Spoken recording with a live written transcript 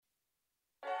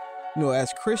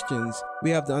As Christians,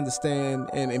 we have to understand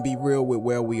and be real with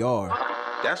where we are.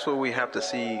 That's what we have to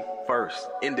see first,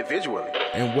 individually.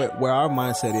 And where our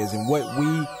mindset is and what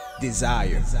we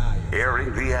desire.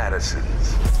 Airing the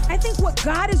Addisons. I think what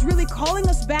God is really calling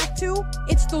us back to,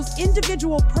 it's those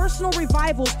individual personal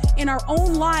revivals in our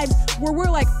own lives where we're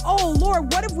like, oh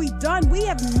Lord, what have we done? We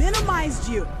have minimized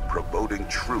you. Promoting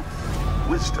truth,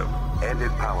 wisdom, and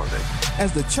empowerment.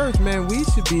 As the church, man, we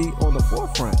should be on the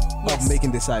forefront of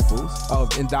making disciples,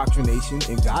 of indoctrination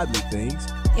and godly things.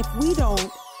 If we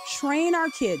don't train our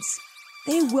kids,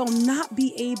 they will not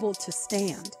be able to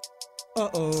stand.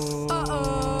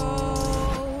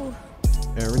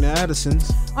 Airing the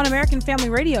Addisons. On American Family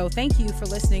Radio, thank you for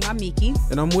listening. I'm Miki.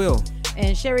 And I'm Will.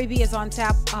 And Sherry B is on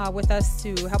tap with us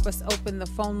to help us open the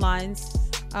phone lines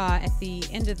at the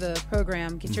end of the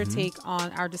program. Get your take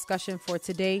on our discussion for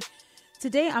today.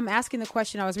 Today, I'm asking the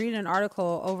question. I was reading an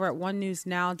article over at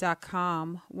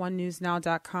onenewsnow.com,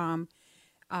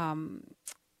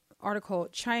 article,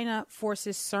 China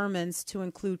forces sermons to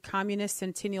include communist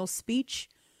centennial speech,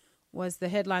 was the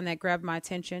headline that grabbed my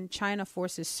attention. China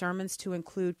forces sermons to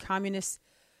include communist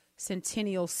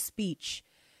centennial speech.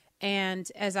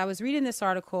 And as I was reading this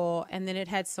article, and then it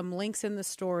had some links in the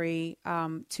story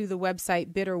to the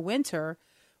website Bitter Winter,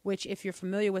 which, if you're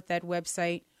familiar with that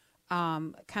website,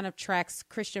 kind of tracks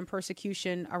Christian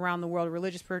persecution around the world,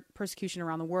 religious persecution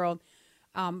around the world.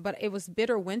 But it was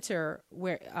Bitter Winter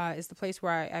where is the place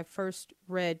where I first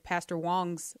read Pastor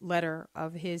Wong's letter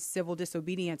of his civil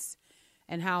disobedience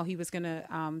and how he was going to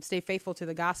stay faithful to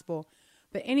the gospel.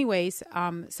 But anyways,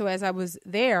 so as I was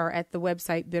there at the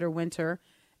website Bitter Winter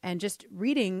and just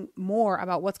reading more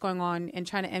about what's going on in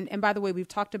China, and by the way, we've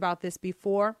talked about this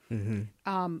before,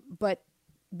 but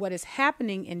what is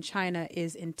happening in China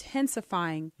is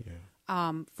intensifying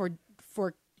for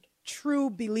true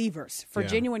believers, for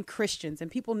genuine Christians. And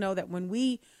people know that when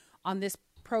we on this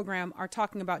program are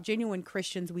talking about genuine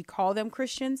Christians, we call them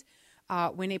Christians.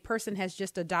 When a person has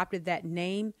just adopted that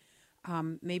name,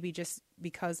 maybe just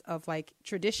because of like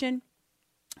tradition,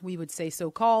 we would say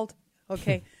so-called,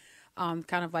 okay?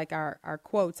 Kind of like our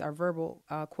quotes, our verbal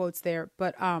quotes there.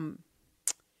 But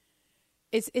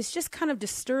it's just kind of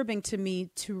disturbing to me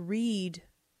to read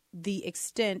the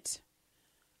extent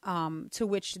to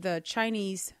which the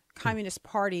Chinese Communist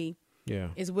Party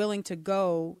is willing to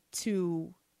go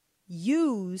to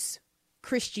use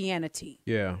Christianity.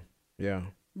 Yeah.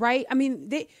 Right? I mean,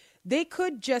 they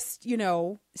could just,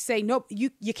 say, nope,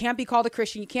 you can't be called a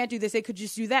Christian. You can't do this. They could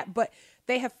just do that. But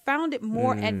they have found it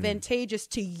more advantageous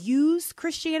to use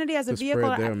Christianity as a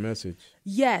vehicle. Spread their message.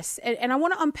 Yes. And I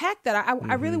want to unpack that.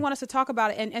 I really want us to talk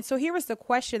about it. And so here is the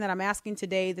question that I'm asking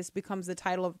today. This becomes the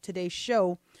title of today's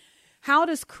show. How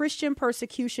does Christian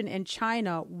persecution in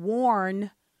China warn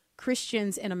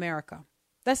Christians in America?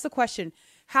 That's the question.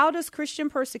 How does Christian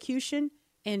persecution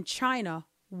in China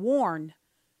warn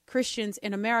Christians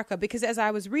in America? Because as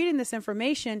I was reading this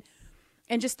information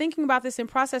and just thinking about this and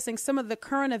processing some of the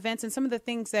current events and some of the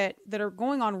things that are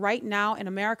going on right now in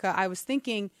America, I was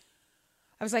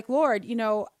like, Lord, we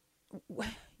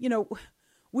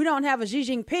don't have a Xi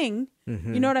Jinping,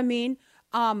 you know what I mean?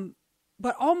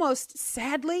 But almost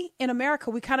sadly in America,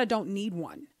 we kind of don't need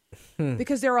one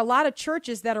because there are a lot of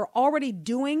churches that are already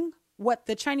doing what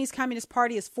the Chinese Communist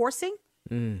Party is forcing.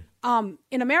 In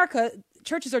America,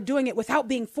 churches are doing it without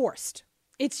being forced.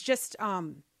 It's just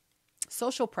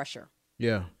social pressure.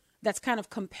 Yeah. That's kind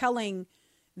of compelling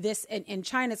this. And in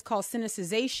China, it's called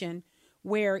Sinicization,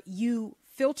 where you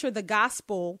filter the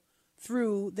gospel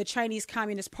through the Chinese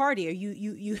Communist Party, or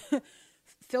you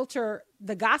filter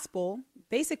the gospel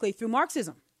basically through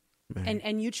Marxism.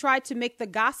 And you try to make the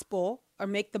gospel or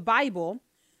make the Bible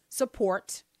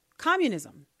support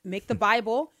communism, make the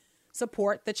Bible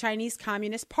support the Chinese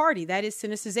Communist Party. That is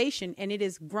Sinicization, and it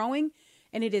is growing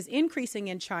and it is increasing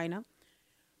in China.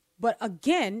 But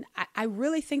again, I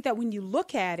really think that when you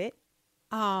look at it,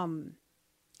 there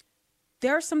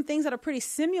are some things that are pretty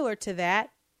similar to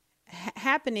that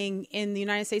happening in the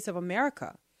United States of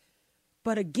America.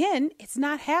 But again, it's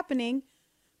not happening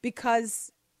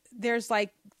because there's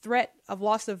like threat of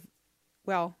loss of,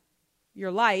 your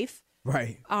life.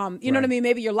 Right. You know what I mean?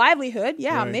 Maybe your livelihood.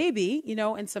 Yeah, right. Maybe,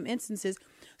 in some instances.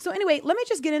 So anyway, let me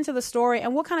just get into the story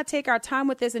and we'll kind of take our time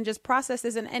with this and just process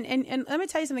this. And let me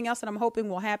tell you something else that I'm hoping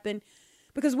will happen,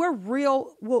 because we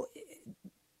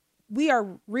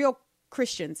are real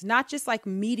Christians, not just like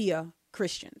media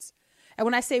Christians. And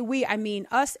when I say we, I mean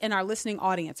us and our listening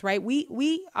audience, right?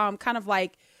 We kind of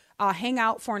like hang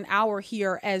out for an hour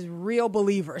here as real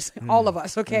believers, all of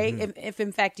us, okay? If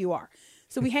in fact you are.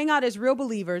 So we hang out as real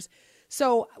believers.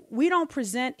 So we don't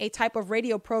present a type of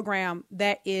radio program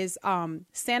that is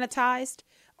sanitized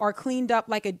or cleaned up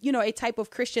like a type of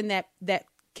Christian that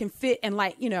can fit in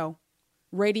like,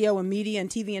 radio and media and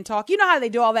TV and talk. You know how they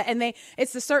do all that. And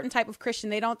it's a certain type of Christian.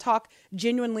 They don't talk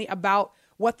genuinely about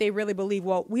what they really believe.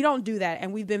 Well, we don't do that.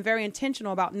 And we've been very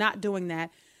intentional about not doing that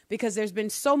because there's been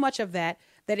so much of that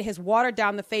it has watered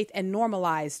down the faith and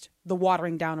normalized the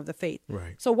watering down of the faith.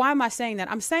 Right. So why am I saying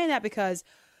that? I'm saying that because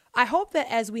I hope that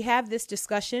as we have this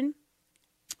discussion,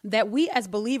 that we as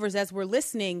believers, as we're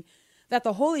listening, that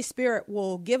the Holy Spirit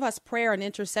will give us prayer and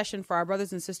intercession for our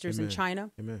brothers and sisters in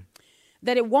China. Amen.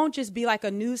 That it won't just be like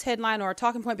a news headline or a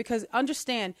talking point, because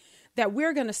understand that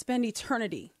we're going to spend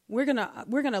eternity. We're going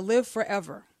to live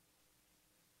forever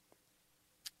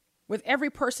with every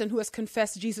person who has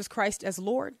confessed Jesus Christ as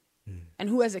Lord and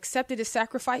who has accepted his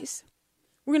sacrifice.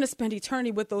 We're going to spend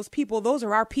eternity with those people. Those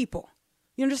are our people.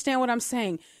 You understand what I'm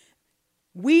saying?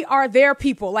 We are their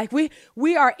people. Like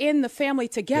we are in the family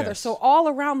together. Yes. So all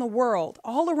around the world,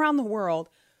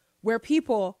 where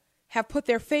people have put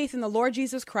their faith in the Lord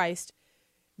Jesus Christ,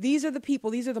 these are the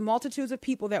people, these are the multitudes of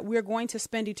people that we're going to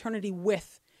spend eternity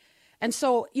with. And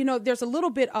so, there's a little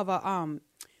bit of a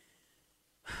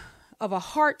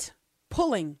heart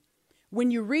pulling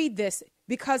when you read this,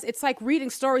 because it's like reading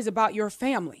stories about your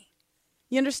family.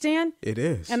 You understand? It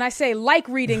is. And I say like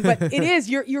reading, but it is.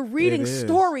 You're reading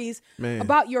stories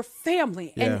about your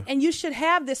family. Yeah. And you should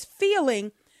have this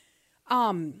feeling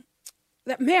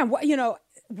that, man,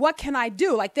 what can I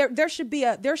do? Like there should be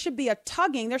a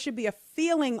tugging, there should be a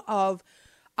feeling of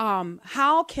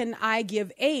how can I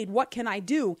give aid? What can I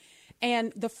do?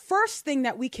 And the first thing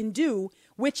that we can do,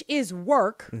 which is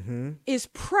work, is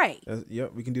pray.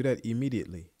 We can do that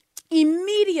immediately.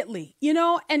 Immediately,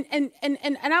 and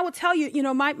I will tell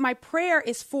you, my prayer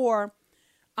is for,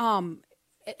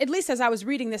 at least as I was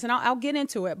reading this, and I'll get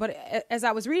into it, but as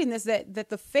I was reading this, that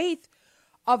the faith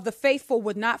of the faithful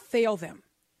would not fail them,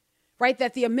 right?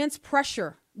 That the immense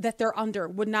pressure that they're under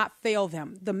would not fail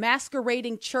them. The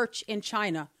masquerading church in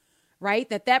China, right?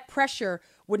 That pressure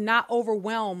would not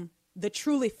overwhelm the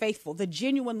truly faithful, the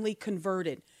genuinely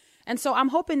converted. And so I'm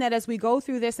hoping that as we go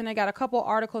through this, and I got a couple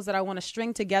articles that I want to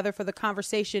string together for the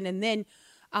conversation. And then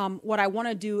what I want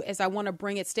to do is I want to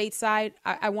bring it stateside.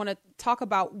 I want to talk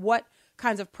about what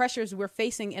kinds of pressures we're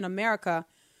facing in America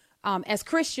as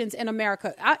Christians in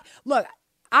America.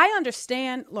 I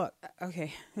understand. Look,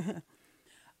 okay.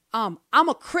 I'm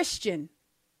a Christian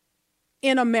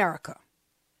in America.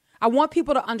 I want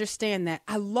people to understand that.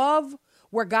 I love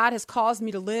where God has caused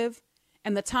me to live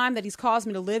and the time that he's caused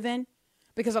me to live in.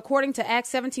 Because according to Acts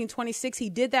 17:26, he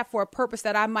did that for a purpose,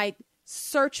 that I might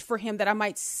search for him, that I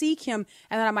might seek him,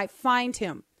 and that I might find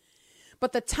him.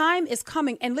 But the time is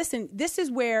coming. And listen, this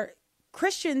is where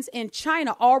Christians in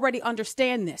China already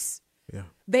understand this. Yeah.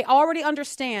 They already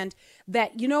understand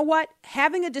that, you know what?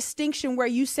 Having a distinction where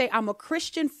you say I'm a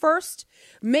Christian first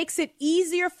makes it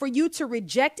easier for you to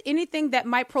reject anything that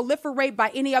might proliferate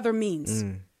by any other means.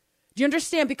 Do you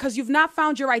understand? Because you've not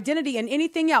found your identity in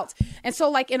anything else. And so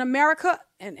like in America,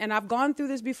 and I've gone through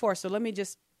this before, so let me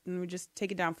just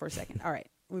take it down for a second. All right.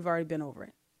 We've already been over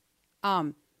it.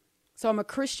 So I'm a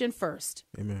Christian first.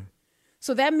 Amen.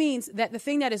 So that means that the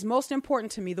thing that is most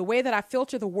important to me, the way that I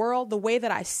filter the world, the way that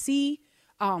I see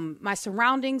my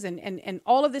surroundings and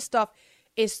all of this stuff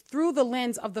is through the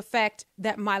lens of the fact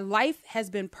that my life has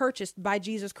been purchased by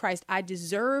Jesus Christ. I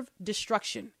deserve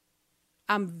destruction.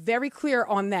 I'm very clear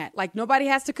on that. Like nobody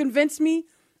has to convince me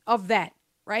of that,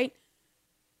 right?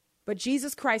 But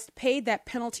Jesus Christ paid that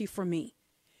penalty for me.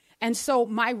 And so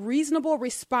my reasonable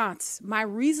response, my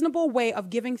reasonable way of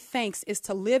giving thanks is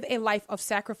to live a life of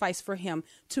sacrifice for him.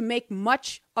 To make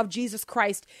much of Jesus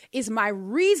Christ is my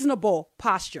reasonable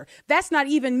posture. That's not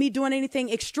even me doing anything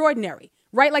extraordinary,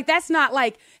 right? Like that's not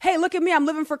like, hey, look at me, I'm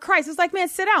living for Christ. It's like, man,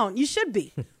 sit down. You should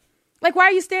be. Like, why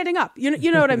are you standing up?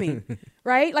 You know what I mean?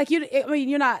 Right? Like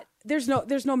you're not, there's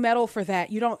no medal for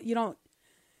that. You don't.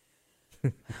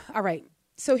 All right.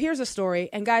 So here's a story.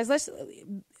 And guys, let's,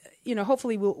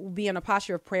 hopefully we'll be in a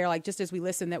posture of prayer, like just as we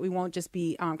listen, that we won't just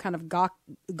be kind of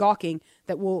gawking,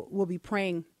 that we'll be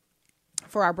praying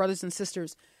for our brothers and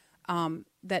sisters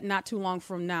that not too long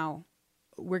from now,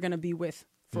 we're going to be with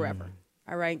forever.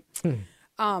 All right.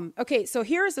 Okay, so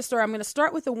here is the story. I'm going to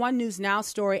start with the One News Now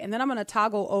story, and then I'm going to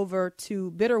toggle over to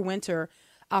Bitter Winter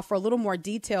for a little more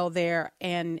detail there,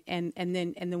 and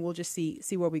then we'll just see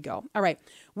where we go. All right.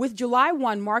 With July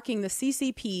 1 marking the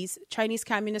CCP's, Chinese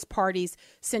Communist Party's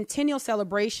centennial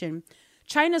celebration,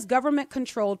 China's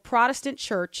government-controlled Protestant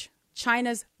church,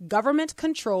 China's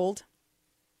government-controlled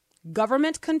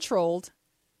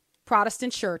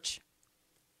Protestant church,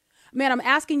 Man, I'm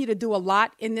asking you to do a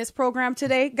lot in this program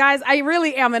today. Guys, I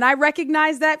really am. And I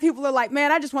recognize that. People are like,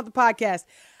 man, I just want the podcast.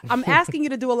 I'm asking you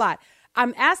to do a lot.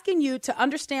 I'm asking you to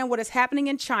understand what is happening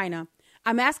in China.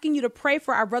 I'm asking you to pray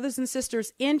for our brothers and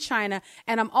sisters in China.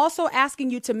 And I'm also asking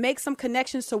you to make some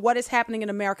connections to what is happening in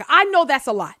America. I know that's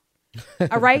a lot.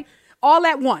 All right? All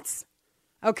at once.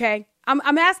 Okay?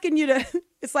 I'm asking you to,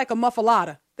 it's like a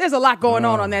muffalata. There's a lot going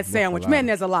on that sandwich. Man,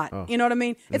 there's a lot. You know what I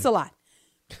mean? It's a lot.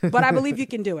 But I believe you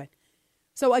can do it.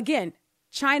 So again,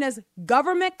 China's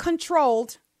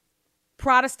government-controlled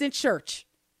Protestant church,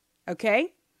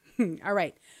 okay? All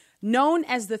right. Known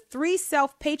as the Three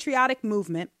Self-Patriotic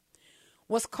Movement,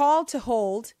 was called to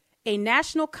hold a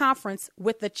national conference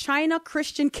with the China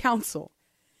Christian Council.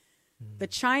 The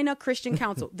China Christian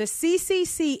Council. The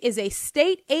CCC is a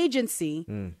state agency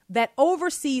that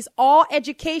oversees all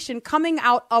education coming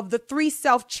out of the three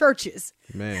self-churches.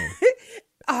 Man.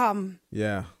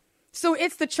 Yeah. So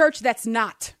it's the church that's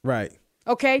not. Right.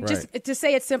 Okay? Right. Just to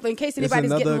say it simply, in case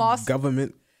anybody's getting lost.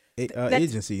 Government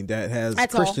agency that has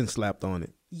Christian slapped on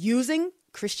it. Using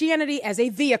Christianity as a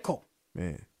vehicle.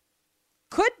 Man.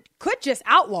 Could just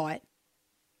outlaw it,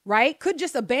 right? Could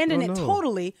just abandon it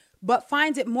totally, but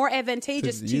finds it more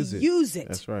advantageous to use it.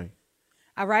 That's right.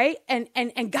 All right?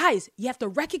 And guys, you have to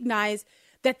recognize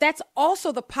that that's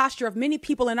also the posture of many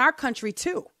people in our country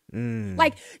too.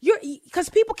 Like, because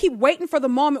people keep waiting for the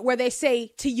moment where they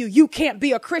say to you, you can't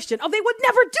be a Christian. Oh, they would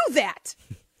never do that.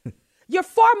 You're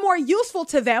far more useful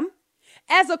to them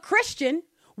as a Christian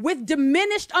with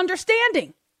diminished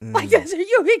understanding. Like, because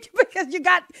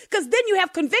then you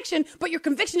have conviction, but your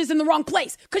conviction is in the wrong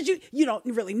place because you don't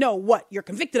really know what you're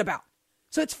convicted about.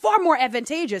 So it's far more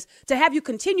advantageous to have you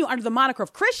continue under the moniker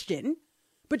of Christian,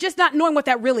 but just not knowing what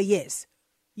that really is.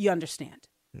 You understand?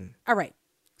 All right.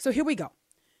 So here we go.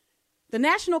 The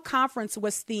national conference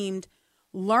was themed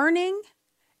Learning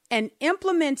and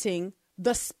Implementing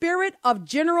the Spirit of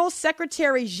General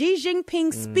Secretary Xi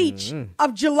Jinping's speech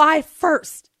of July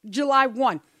 1st, July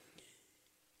 1.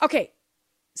 Okay,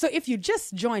 so if you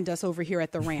just joined us over here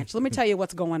at the ranch, let me tell you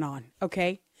what's going on,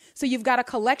 okay? So you've got a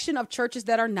collection of churches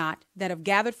that are not, that have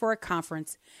gathered for a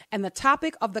conference, and the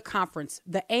topic of the conference,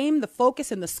 the aim, the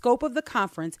focus, and the scope of the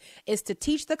conference is to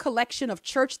teach the collection of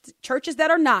churches that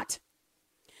are not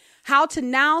how to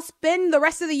now spend the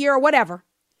rest of the year or whatever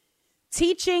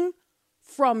teaching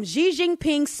from Xi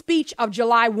Jinping's speech of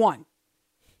July 1.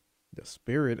 The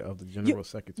spirit of the General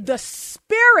Secretary. The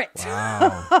spirit.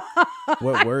 Wow.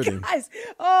 What wording. Guys,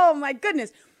 oh my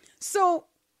goodness. So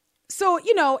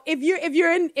if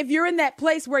you're in that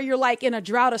place where you're like in a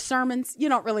drought of sermons, you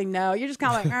don't really know. You're just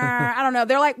kind of like, I don't know.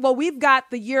 They're like, well, we've got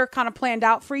the year kind of planned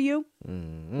out for you.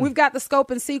 We've got the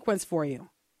scope and sequence for you.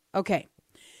 Okay.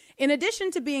 In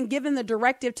addition to being given the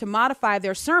directive to modify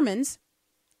their sermons,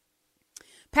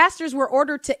 pastors were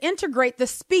ordered to integrate the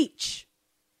speech,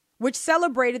 which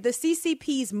celebrated the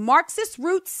CCP's Marxist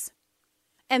roots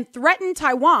and threatened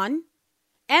Taiwan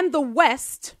and the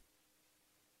West.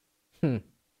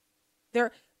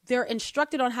 They're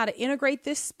instructed on how to integrate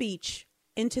this speech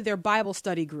into their Bible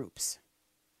study groups.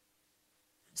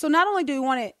 So not only do you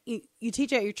want to you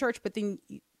teach at your church, but then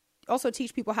you also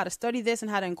teach people how to study this and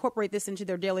how to incorporate this into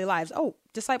their daily lives. Oh,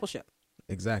 discipleship.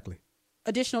 Exactly.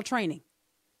 Additional training.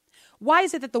 Why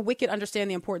is it that the wicked understand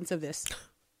the importance of this?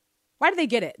 Why do they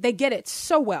get it? They get it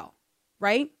so well,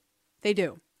 right? They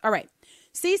do. All right.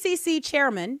 CCC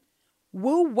Chairman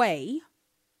Wu Wei,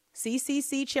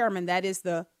 CCC Chairman, that is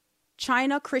the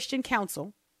China Christian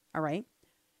Council, all right,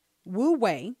 Wu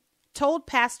Wei told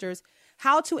pastors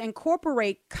how to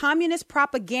incorporate communist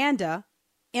propaganda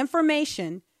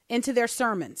information into their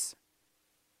sermons.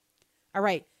 All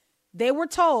right. They were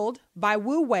told by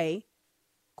Wu Wei,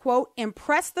 quote,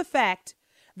 impress the fact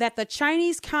that the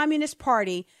Chinese Communist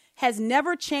Party has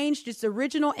never changed its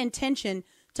original intention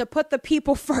to put the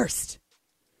people first.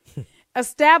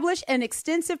 Establish an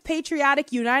extensive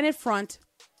patriotic united front,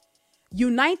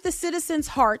 unite the citizens'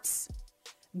 hearts,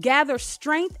 gather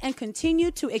strength, and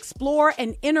continue to explore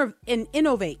and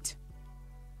innovate.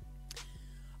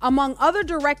 Among other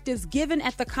directives given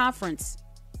at the conference,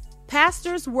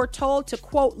 pastors were told to,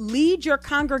 quote, lead your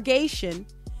congregation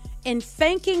in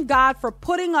thanking God for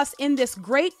putting us in this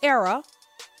great era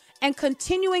and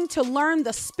continuing to learn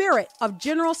the spirit of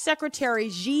General Secretary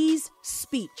Xi's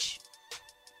speech.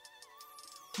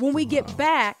 When we get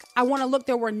back, I want to look,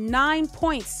 there were 9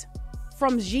 points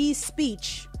from Xi's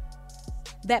speech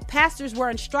that pastors were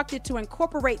instructed to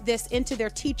incorporate this into their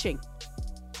teaching,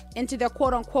 into their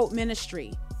quote unquote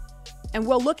ministry. And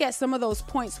we'll look at some of those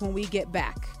points when we get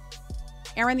back.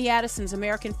 Aaron the Addisons,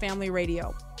 American Family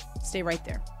Radio. Stay right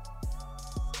there.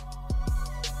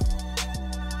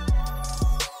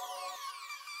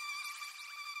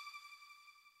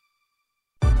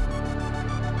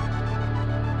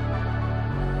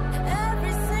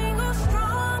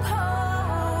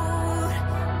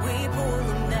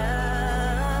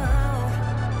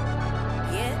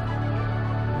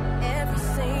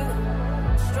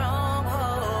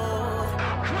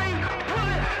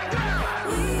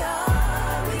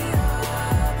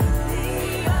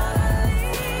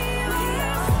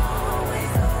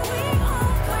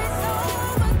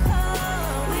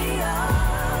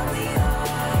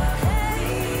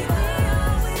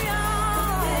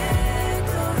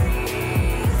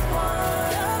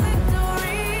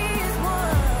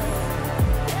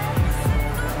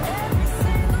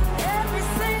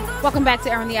 Welcome back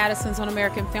to Aaron the Addisons on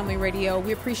American Family Radio.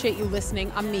 We appreciate you listening.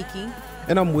 I'm Miki.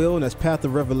 And I'm Will, and that's Path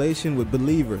of Revelation with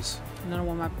Believers. Another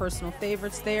one of my personal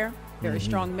favorites there. Very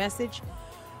strong message.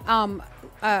 All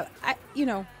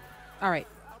right.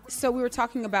 So we were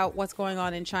talking about what's going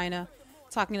on in China,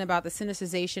 talking about the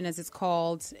synicization, as it's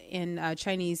called, in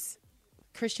Chinese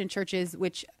Christian churches,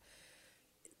 which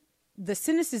the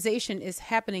synicization is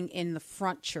happening in the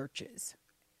front churches,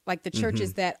 like the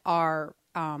churches that are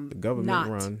The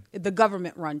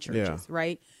government-run churches,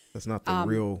 right? That's not the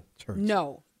real church.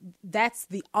 No, that's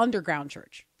the underground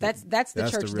church. That's the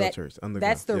church the real church.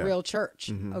 That's the Yeah. real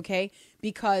church, okay?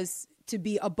 Because to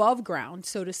be above ground,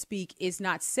 so to speak, is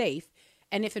not safe.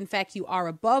 And if in fact you are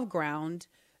above ground,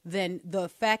 then the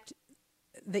fact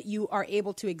that you are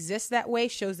able to exist that way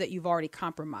shows that you've already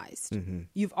compromised.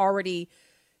 You've already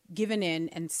given in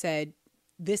and said,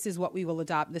 this is what we will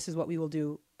adopt. This is what we will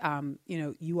do.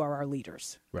 You are our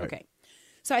leaders. Right. Okay.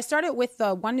 So I started with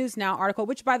the One News Now article,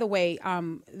 which, by the way,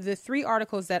 the three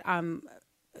articles that I'm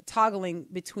toggling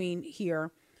between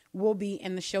here will be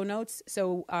in the show notes.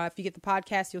 So if you get the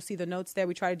podcast, you'll see the notes there.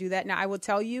 We try to do that. Now, I will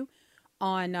tell you,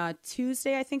 on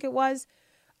Tuesday, I think it was,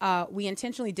 we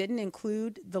intentionally didn't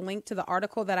include the link to the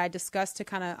article that I discussed to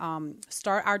kind of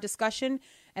start our discussion,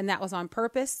 and that was on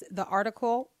purpose. The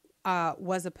article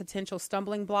was a potential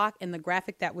stumbling block in the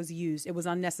graphic that was used. It was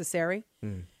unnecessary,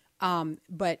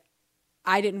 but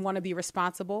I didn't want to be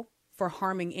responsible for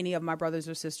harming any of my brothers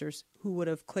or sisters who would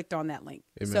have clicked on that link.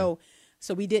 Amen.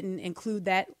 So we didn't include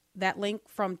that link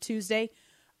from Tuesday.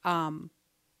 But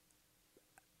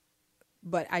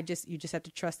you just have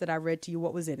to trust that I read to you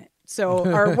what was in it. So,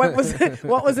 or what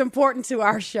was important to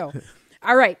our show.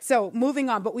 All right. So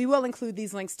moving on, but we will include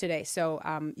these links today. So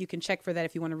you can check for that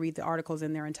if you want to read the articles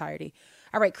in their entirety.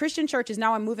 All right. Christian churches.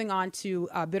 Now I'm moving on to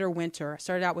Bitter Winter. I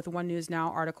started out with the One News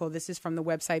Now article. This is from the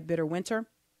website Bitter Winter.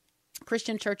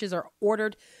 Christian churches are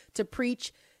ordered to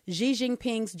preach Xi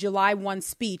Jinping's July 1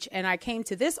 speech. And I came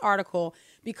to this article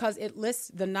because it lists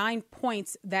the 9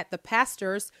 points that the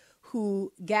pastors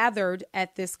who gathered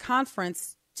at this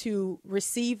conference to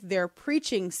receive their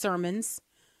preaching sermons.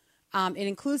 It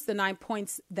includes the 9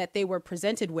 points that they were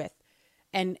presented with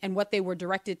and what they were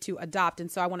directed to adopt. And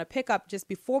so I want to pick up just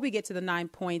before we get to the 9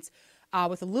 points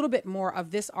with a little bit more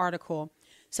of this article.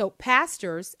 So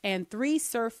pastors and three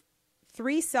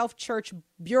self-church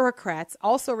bureaucrats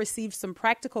also received some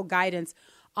practical guidance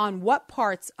on what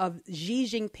parts of Xi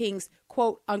Jinping's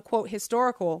quote unquote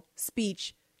historical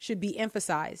speech should be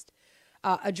emphasized.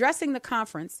 Addressing the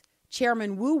conference,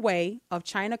 Chairman Wu Wei of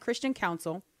China Christian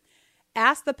Council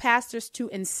asked the pastors to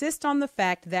insist on the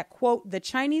fact that, quote, the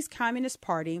Chinese Communist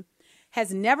Party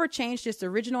has never changed its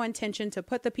original intention to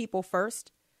put the people first,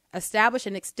 establish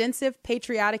an extensive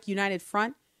patriotic united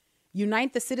front,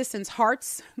 unite the citizens'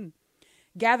 hearts,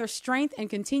 gather strength, and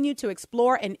continue to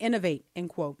explore and innovate, end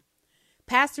quote.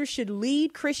 Pastors should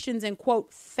lead Christians in,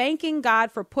 quote, thanking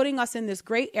God for putting us in this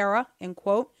great era, end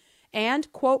quote, and,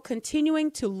 quote,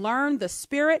 continuing to learn the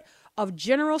spirit of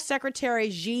General Secretary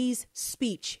Xi's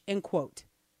speech, end quote.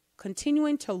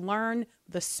 Continuing to learn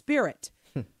the spirit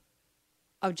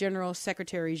of General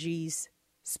Secretary Xi's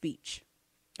speech.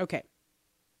 Okay.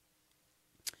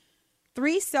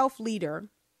 3 self-leader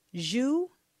Zhu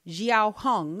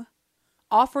Xiaoheng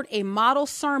offered a model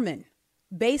sermon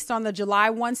based on the July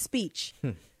 1 speech,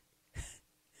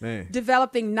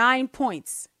 developing 9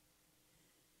 points.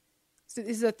 So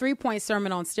this is a 3-point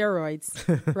sermon on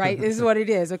steroids, right? This is what it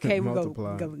is. Okay, we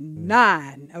go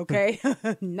 9. Okay,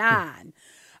 9.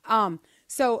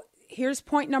 So here's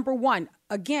point number 1.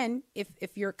 Again,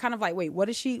 if you're kind of like, wait, what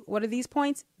are these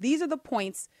points? These are the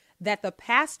points that the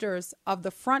pastors of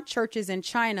the front churches in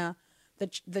China,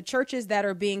 the churches that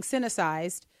are being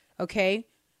synicized, okay,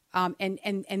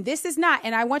 and this is not.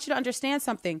 And I want you to understand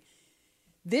something.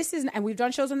 This is, and we've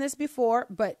done shows on this before,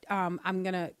 but I'm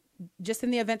gonna. Just in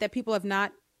the event that people have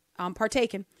not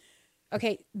partaken.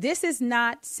 Okay, this is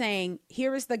not saying,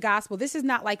 here is the gospel. This is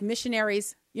not like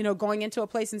missionaries, going into a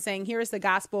place and saying, here is the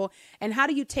gospel. And how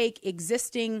do you take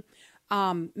existing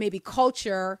maybe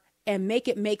culture and make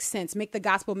it make sense, make the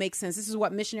gospel make sense? This is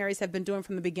what missionaries have been doing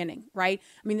from the beginning, right?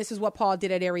 I mean, this is what Paul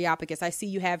did at Areopagus. I see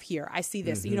you have here. I see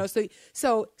this,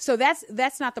 so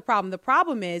that's not the problem. The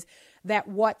problem is that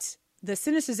what the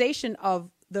synicization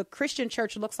of the Christian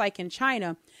church looks like in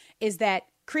China is that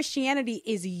Christianity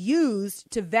is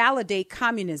used to validate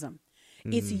communism.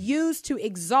 Mm-hmm. It's used to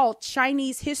exalt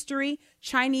Chinese history,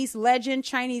 Chinese legend,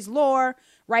 Chinese lore,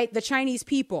 right? The Chinese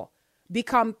people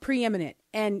become preeminent.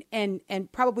 And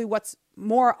probably what's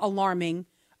more alarming,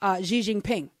 Xi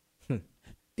Jinping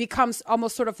becomes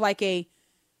almost sort of like a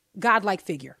godlike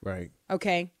figure. Right.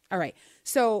 Okay. All right.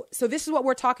 So this is what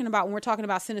we're talking about when we're talking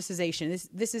about Sinicization.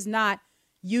 This is not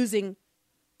using,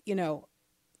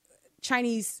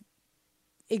 Chinese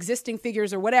existing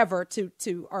figures or whatever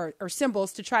or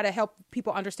symbols to try to help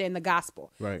people understand the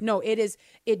gospel. Right. No,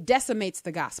 it decimates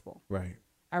the gospel. Right.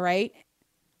 All right.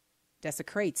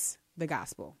 Desecrates the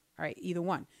gospel. All right. Either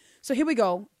one. So here we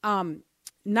go.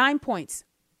 9 points.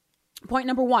 Point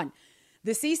number 1.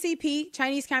 The CCP,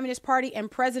 Chinese Communist Party, and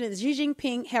President Xi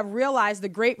Jinping have realized the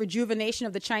great rejuvenation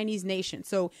of the Chinese nation.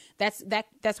 So that's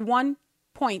 1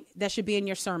 point that should be in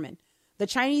your sermon. The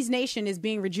Chinese nation is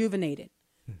being rejuvenated.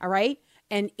 All right.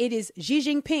 And it is Xi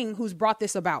Jinping who's brought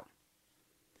this about.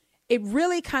 It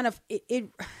really kind of, you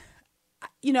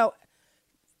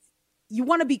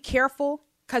want to be careful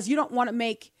because you don't want to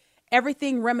make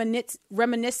everything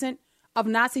reminiscent of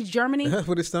Nazi Germany. That's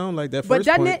what it sounds like. That but first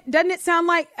point. Doesn't it sound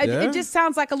like, Yeah. it just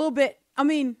sounds like a little bit,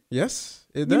 Yes,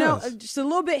 it does. just a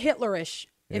little bit Hitlerish.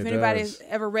 If It anybody's does.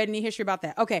 ever read any history about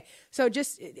that. Okay. So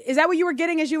is that what you were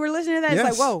getting as you were listening to that? Yes.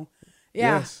 It's like, whoa.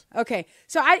 Yeah. Yes. Okay.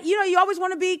 So you always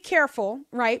want to be careful,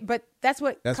 right? But that's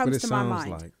what That's comes what it to my sounds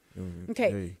mind. like.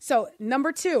 Okay. Hey. So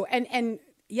number 2, and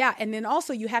then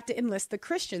also you have to enlist the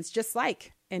Christians, just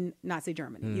like in Nazi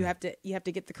Germany. You have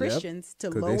to get the Christians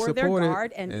to 'Cause they lower their support it,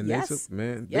 guard and yes,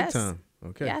 big yes, time.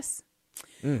 Okay. Yes.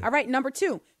 All right. Number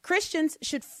 2, Christians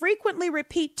should frequently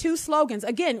repeat 2 slogans.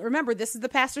 Again, remember, this is the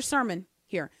pastor's sermon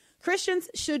here. Christians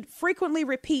should frequently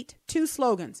repeat 2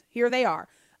 slogans. Here they are.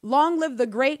 Long live the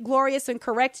great, glorious, and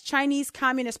correct Chinese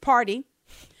Communist Party,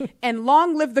 and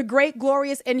long live the great,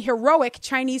 glorious, and heroic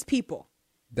Chinese people.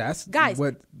 That's Guys,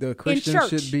 what the Christians church.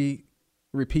 should be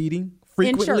repeating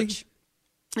frequently.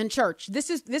 In church. This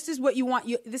is what you want.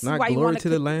 This Not is why you glory want to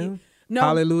the Lamb. No.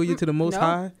 Hallelujah to the Most no,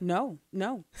 High. No.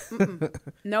 Mm-mm.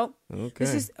 No. Okay.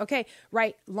 This is okay.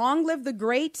 Right. Long live the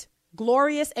great,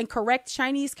 glorious, and correct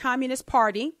Chinese Communist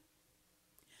Party.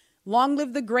 Long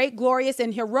live the great, glorious,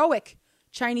 and heroic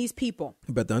Chinese people.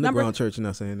 But the underground church is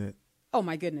not saying that. Oh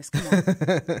my goodness, come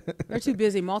on. They're too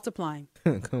busy multiplying.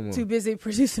 Come on. Too busy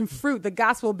producing fruit, the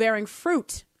gospel bearing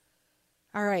fruit.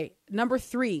 All right. Number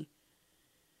 3.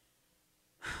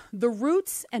 The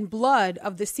roots and blood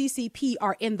of the CCP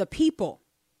are in the people.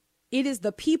 It is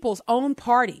the people's own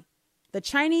party. The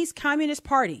Chinese Communist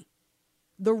Party.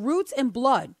 The roots and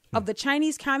blood of the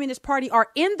Chinese Communist Party are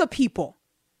in the people.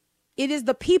 It is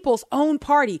the people's own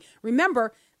party.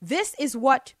 Remember, this is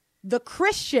what the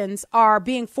Christians are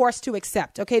being forced to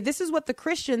accept. Okay, this is what the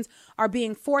Christians are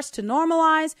being forced to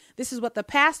normalize. This is what the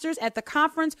pastors at the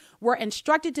conference were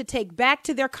instructed to take back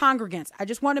to their congregants. I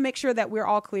just want to make sure that we're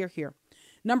all clear here.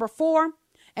 Number 4,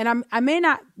 and I may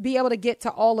not be able to get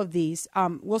to all of these.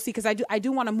 We'll see, because I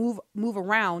do want to move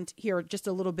around here just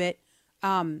a little bit.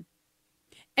 And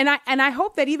I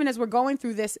hope that even as we're going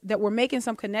through this, that we're making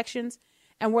some connections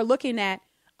and we're looking at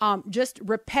just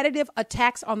repetitive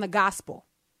attacks on the gospel.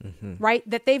 Mm-hmm. Right?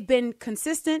 That they've been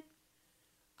consistent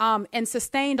and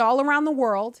sustained all around the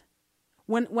world.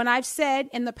 When I've said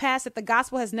in the past that the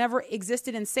gospel has never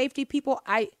existed in safety, people,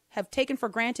 I have taken for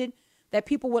granted that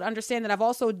people would understand that I've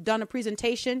also done a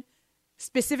presentation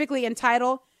specifically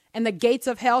entitled, "And the gates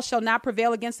of hell shall not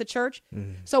prevail against the church."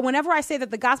 Mm-hmm. So whenever I say that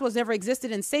the gospel has never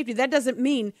existed in safety, that doesn't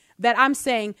mean that I'm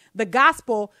saying the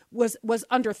gospel was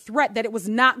under threat, that it was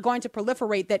not going to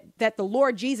proliferate, that the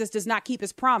Lord Jesus does not keep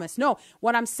his promise. No,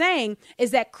 what I'm saying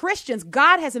is that Christians,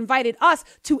 God has invited us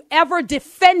to ever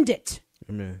defend it.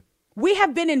 Amen. We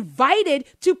have been invited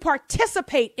to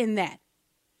participate in that.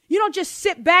 You don't just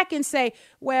sit back and say,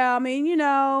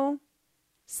 well,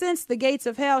 since the gates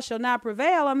of hell shall not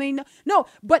prevail. No,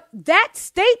 but that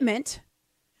statement,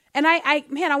 and I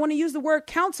want to use the word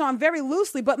counts on very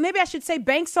loosely, but maybe I should say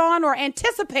banks on or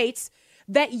anticipates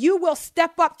that you will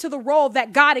step up to the role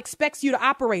that God expects you to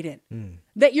operate in.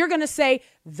 That you're going to say,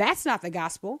 that's not the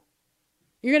gospel.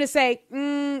 You're going to say,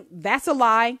 that's a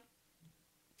lie.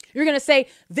 You're going to say,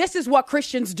 this is what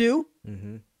Christians do.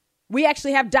 Mm-hmm. We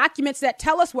actually have documents that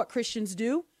tell us what Christians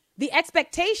do. The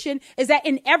expectation is that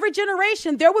in every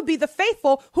generation, there would be the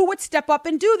faithful who would step up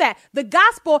and do that. The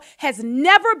gospel has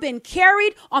never been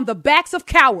carried on the backs of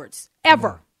cowards,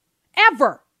 ever,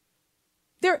 ever.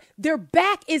 Their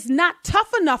back is not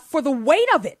tough enough for the weight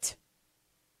of it.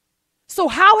 So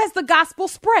how has the gospel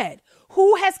spread?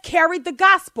 Who has carried the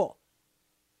gospel?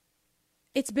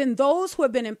 It's been those who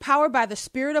have been empowered by the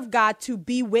Spirit of God to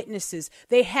be witnesses.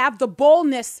 They have the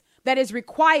boldness that is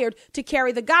required to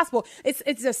carry the gospel. It's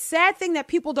a sad thing that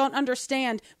people don't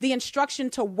understand the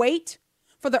instruction to wait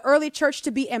for the early church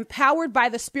to be empowered by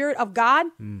the Spirit of God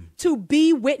to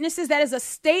be witnesses. That is a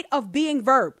state of being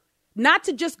verb, not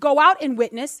to just go out and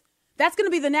witness. That's going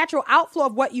to be the natural outflow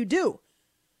of what you do.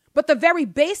 But the very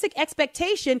basic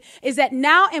expectation is that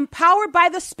now, empowered by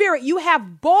the Spirit, you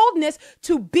have boldness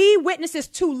to be witnesses,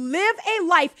 to live a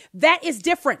life that is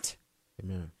different.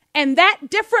 Amen. And that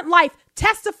different life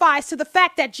testifies to the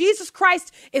fact that Jesus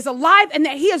Christ is alive and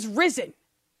that he is risen.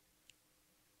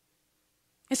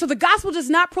 And so the gospel does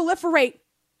not proliferate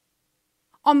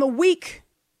on the weak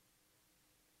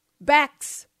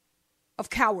backs of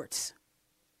cowards.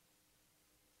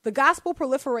 The gospel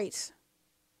proliferates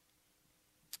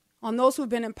on those who have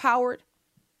been empowered,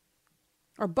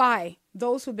 or by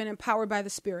those who have been empowered by the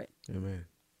Spirit. Amen.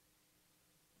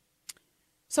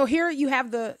 So here you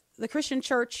have the Christian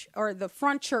church, or the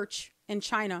front church in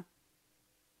China,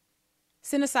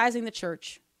 cynicizing the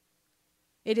church.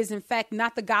 It is, in fact,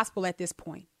 not the gospel at this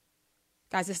point.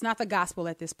 Guys, it's not the gospel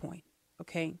at this point,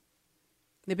 okay?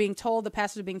 They're being told, the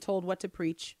pastors are being told what to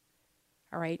preach,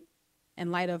 all right,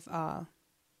 in light of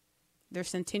their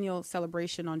centennial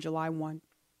celebration on July 1.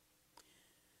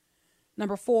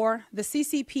 Number 4, the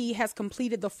CCP has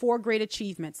completed the 4 great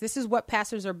achievements. This is what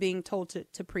pastors are being told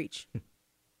to preach.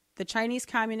 The Chinese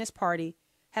Communist Party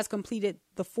has completed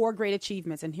the 4 great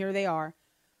achievements, and here they are: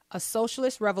 a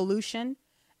socialist revolution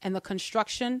and the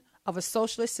construction of a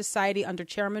socialist society under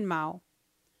Chairman Mao,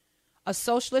 a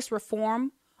socialist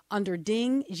reform under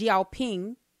Deng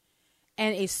Xiaoping,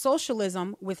 and a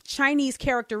socialism with Chinese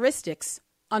characteristics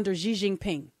under Xi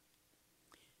Jinping.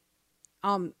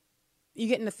 You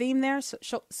getting the theme there?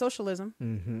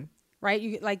 Socialism, right?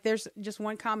 You like, there's just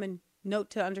one common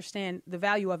note to understand the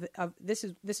value of it. Of this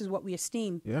is what we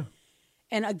esteem. Yeah.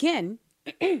 And again,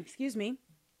 excuse me,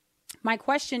 my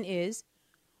question is,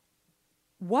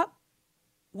 what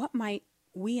might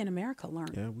we in America learn?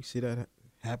 Yeah, we see that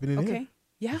happening Okay.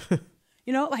 here. Yeah.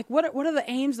 You know, like what are the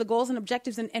aims, the goals, and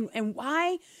objectives, and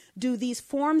why do these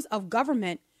forms of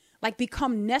government like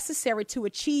become necessary to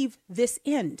achieve this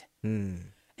end?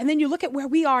 And then you look at where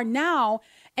we are now,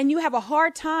 and you have a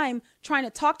hard time trying to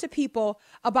talk to people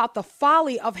about the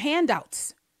folly of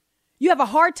handouts. You have a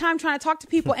hard time trying to talk to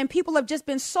people, and people have just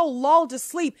been so lulled to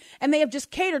sleep, and they have just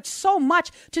catered so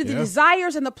much to the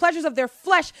desires and the pleasures of their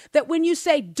flesh that when you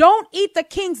say, don't eat the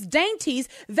king's dainties,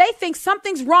 they think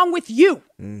something's wrong with you.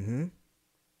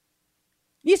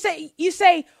 You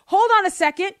say, hold on a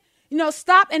second,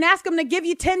 stop and ask them to give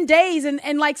you 10 days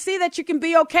and like see that you can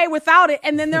be okay without it.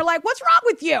 And then they're like, what's wrong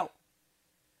with you?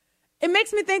 It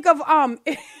makes me think of,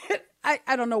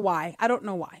 I don't know why.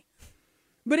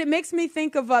 But it makes me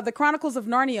think of the Chronicles of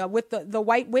Narnia with the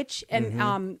White Witch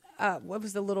and what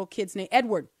was the little kid's name?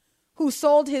 Edward, who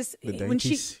sold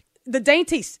the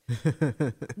dainties.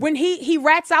 When he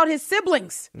rats out his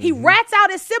siblings. He rats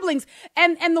out his siblings.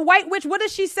 And the White Witch, what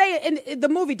does she say in the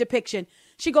movie depiction?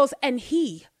 She goes, and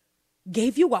he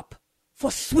gave you up for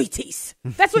sweeties.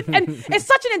 That's what, and it's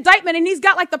such an indictment, and he's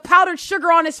got like the powdered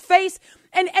sugar on his face.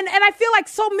 And I feel like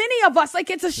so many of us,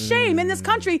 like, it's a shame in this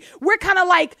country. We're kind of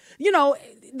like,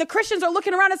 the Christians are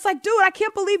looking around. It's like, dude, I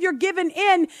can't believe you're giving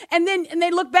in. And they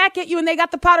look back at you and they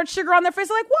got the powdered sugar on their face.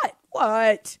 Like,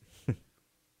 what?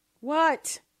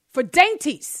 What? For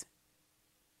dainties.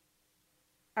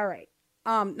 All right.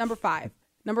 Number five.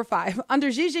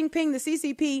 Under Xi Jinping, the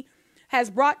CCP has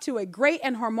brought to a great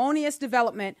and harmonious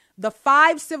development the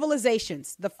 5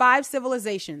 civilizations,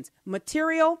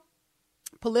 material,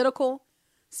 political,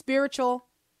 spiritual,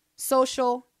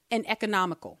 social, and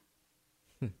economical.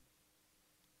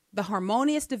 The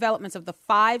harmonious developments of the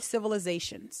 5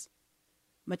 civilizations: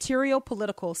 material,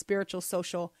 political, spiritual,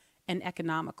 social, and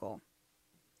economical.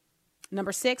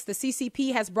 Number 6, the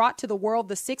CCP has brought to the world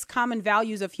the 6 common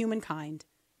values of humankind.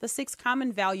 The 6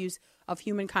 common values of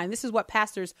humankind. This is what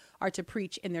pastors are to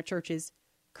preach in their churches,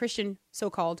 Christian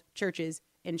so-called churches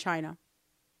in China.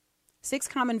 6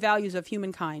 common values of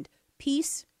humankind: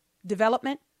 peace,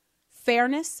 development,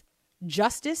 fairness,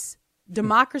 justice,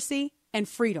 democracy, and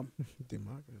freedom.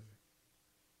 Democracy.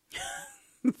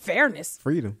 Fairness.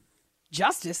 Freedom.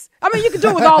 Justice. I mean, you can do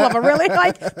it with all of them, really.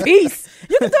 Like peace.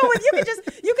 You can do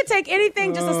it. You can take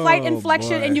anything, just a slight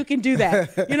inflection, and you can do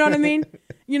that. You know what I mean?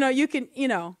 You can,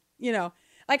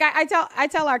 like I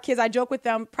tell our kids, I joke with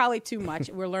them probably too much.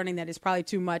 We're learning that it's probably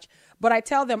too much, but I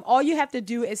tell them all you have to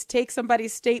do is take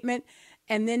somebody's statement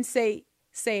and then say,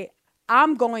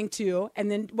 I'm going to,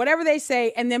 and then whatever they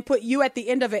say, and then put you at the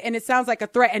end of it. And it sounds like a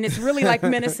threat, and it's really like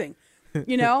menacing.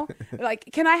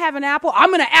 Like, can I have an apple?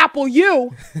 I'm going to apple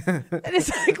you. And it's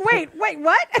like, wait,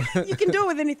 what? You can do it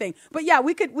with anything. But yeah,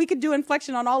 we could do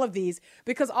inflection on all of these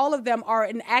because all of them are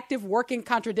an active working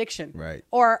contradiction. Right.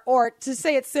 Or to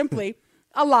say it simply,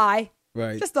 a lie.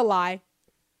 Right. Just a lie.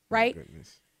 Right. Oh,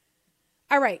 goodness.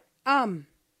 All right. Man,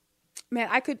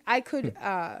 I could,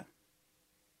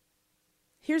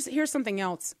 here's something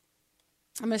else.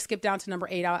 I'm going to skip down to number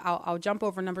 8. I'll jump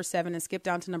over number 7 and skip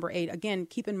down to number 8. Again,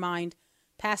 keep in mind,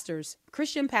 pastors,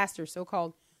 Christian pastors,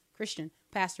 so-called Christian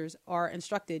pastors, are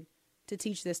instructed to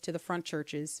teach this to the front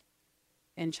churches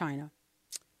in China.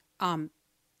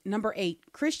 Number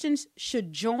 8, Christians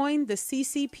should join the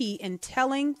CCP in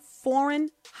telling foreign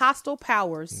hostile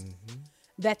powers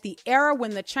that the era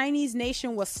when the Chinese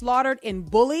nation was slaughtered and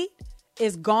bullied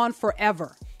is gone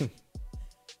forever.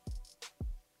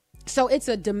 So it's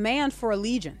a demand for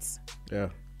allegiance. Yeah.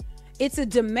 It's a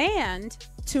demand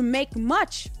to make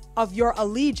much of your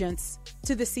allegiance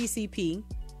to the CCP,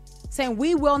 saying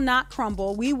we will not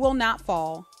crumble, we will not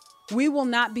fall, we will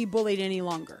not be bullied any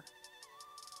longer.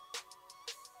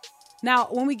 Now,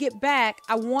 when we get back,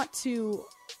 I want to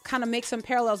kind of make some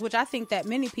parallels, which I think that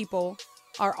many people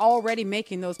are already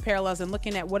making those parallels and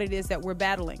looking at what it is that we're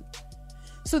battling.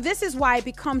 So this is why it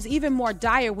becomes even more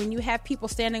dire when you have people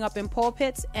standing up in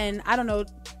pulpits and, I don't know,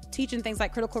 teaching things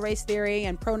like critical race theory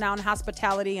and pronoun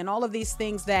hospitality and all of these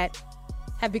things that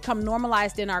have become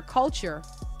normalized in our culture.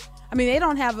 I mean, they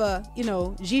don't have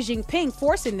Xi Jinping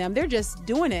forcing them. They're just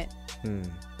doing it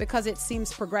because it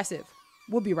seems progressive.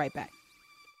 We'll be right back.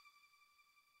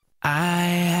 I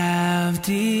have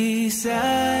decided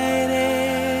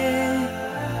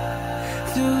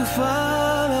to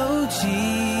follow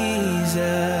Jesus.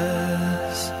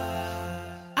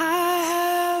 I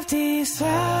have decided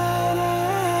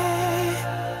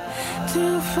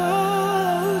to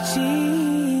follow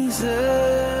Jesus.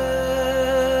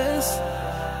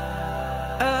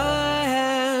 I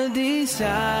have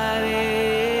decided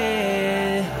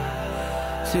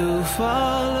to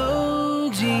follow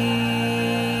Jesus.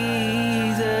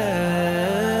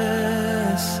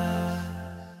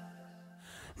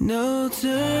 No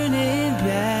turning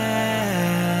back.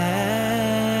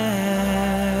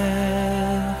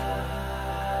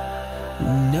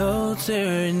 No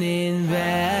turning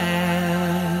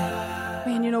back.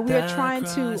 Man, we're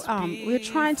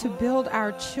trying to build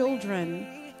our children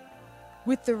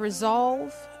with the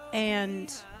resolve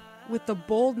and with the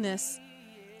boldness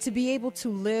to be able to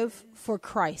live for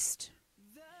Christ.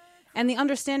 And the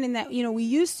understanding that, we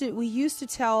used to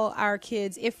tell our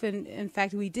kids, if in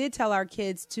fact we did tell our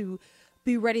kids to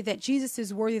be ready, that Jesus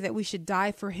is worthy, that we should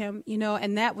die for him,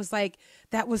 and that was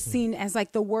seen as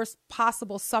like the worst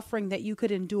possible suffering that you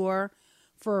could endure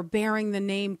for bearing the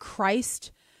name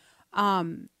Christ.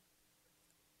 But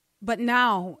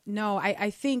now, no, I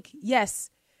think,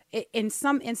 yes, in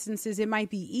some instances, it might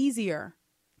be easier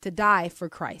to die for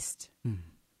Christ.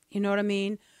 You know what I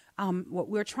mean? What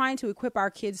we're trying to equip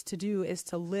our kids to do is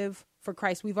to live for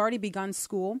Christ. We've already begun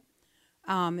school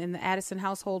in the Addison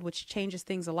household, which changes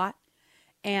things a lot.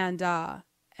 And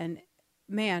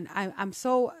man, I'm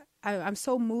so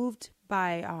moved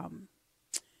by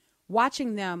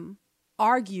watching them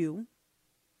argue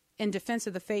in defense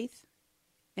of the faith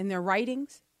in their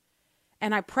writings,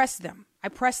 and I press them.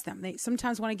 They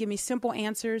sometimes want to give me simple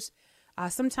answers.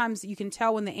 Sometimes you can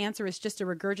tell when the answer is just a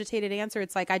regurgitated answer.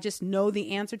 It's like, I just know the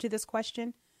answer to this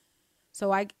question.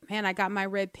 So I got my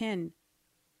red pen.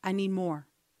 I need more.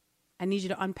 I need you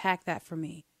to unpack that for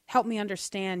me. Help me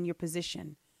understand your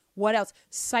position. What else?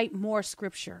 Cite more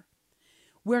scripture.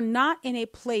 We're not in a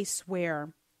place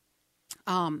where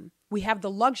we have the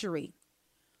luxury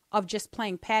of just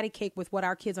playing patty cake with what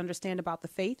our kids understand about the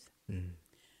faith.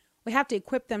 We have to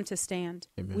equip them to stand.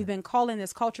 Amen. We've been calling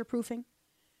this culture proofing.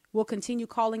 We'll continue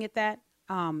calling it that.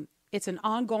 It's an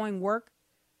ongoing work.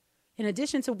 In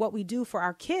addition to what we do for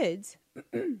our kids,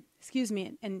 excuse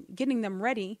me, and getting them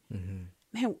ready,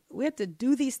 man, we have to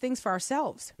do these things for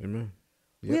ourselves. Amen.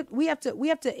 Yep. We have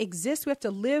to exist. We have to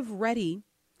live ready.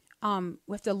 We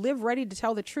have to live ready to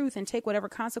tell the truth and take whatever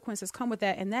consequences come with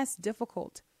that. And that's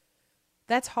difficult.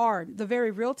 That's hard. The very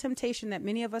real temptation that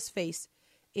many of us face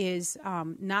is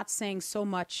not saying so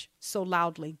much so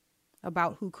loudly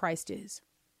about who Christ is.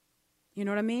 You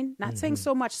know what I mean? Not saying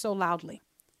so much so loudly.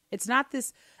 It's not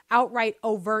this outright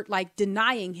overt, like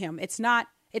denying him. It's not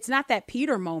that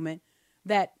Peter moment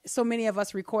that so many of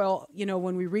us recoil,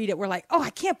 when we read it, we're like, oh, I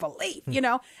can't believe,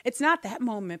 it's not that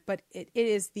moment, but it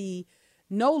is the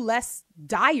no less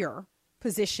dire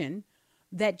position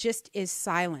that just is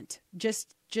silent,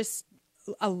 just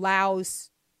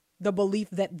allows the belief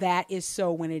that is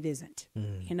so when it isn't,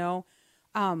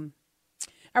 all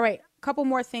right. A couple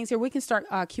more things here. We can start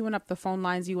queuing up the phone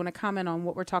lines. You want to comment on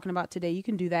what we're talking about today, you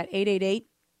can do that.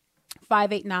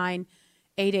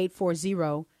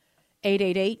 888-589-8840.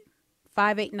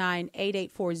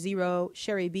 888-589-8840.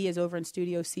 Sherry B is over in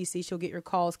Studio CC. She'll get your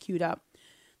calls queued up.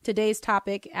 Today's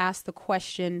topic asks the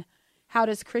question, how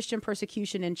does Christian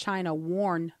persecution in China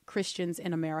warn Christians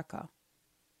in America?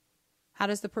 How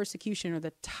does the persecution or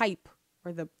the type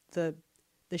or the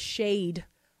shade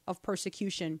of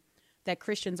persecution that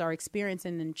Christians are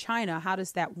experiencing in China, how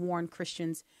does that warn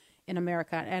Christians in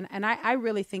America? And I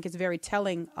really think it's very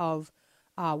telling of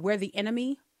where the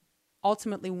enemy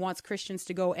ultimately wants Christians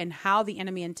to go and how the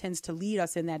enemy intends to lead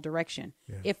us in that direction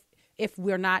if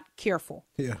we're not careful.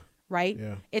 Yeah. Right?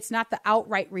 Yeah. It's not the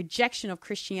outright rejection of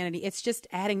Christianity. It's just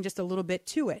adding just a little bit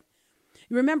to it.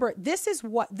 Remember, this is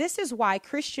why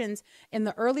Christians in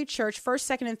the early church, first,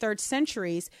 second, and third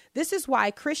centuries, this is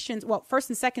why Christians, first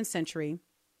and second century,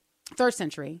 third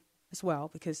century as well,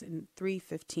 because in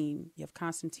 315 you have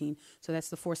Constantine, so that's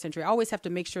the fourth century. I always have to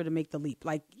make sure to make the leap,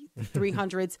 like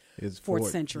 300s, It's fourth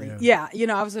fourth, century. yeah.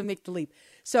 Yeah, I was going to make the leap.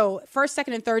 So first,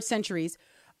 second, and third centuries,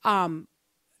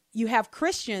 you have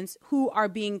Christians who are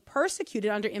being persecuted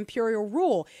under imperial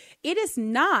rule. It is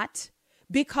not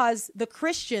because the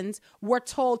Christians were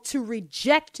told to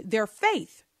reject their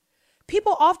faith.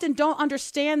 People often don't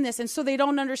understand this, and so they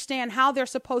don't understand how they're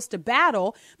supposed to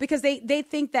battle, because they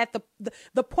think that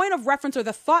the point of reference or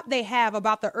the thought they have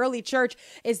about the early church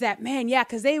is that, man, yeah,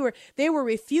 because they were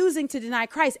refusing to deny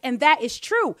Christ, and that is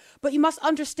true. But you must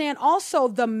understand also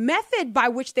the method by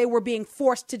which they were being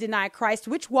forced to deny Christ,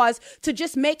 which was to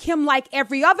just make him like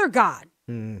every other god.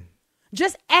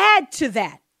 Just add to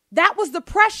that. That was the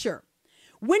pressure.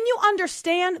 When you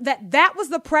understand that that was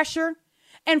the pressure,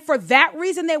 and for that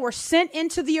reason they were sent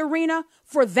into the arena,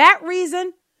 for that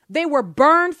reason they were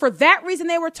burned, for that reason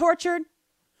they were tortured,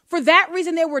 for that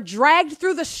reason they were dragged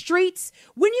through the streets,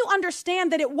 when you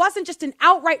understand that it wasn't just an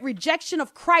outright rejection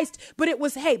of Christ, but it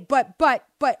was, hey, but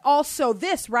also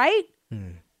this, right?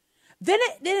 Then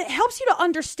it helps you to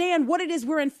understand what it is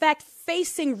we're in fact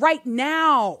facing right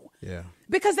now. Yeah.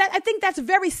 Because I think that's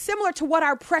very similar to what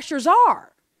our pressures are.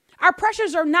 Our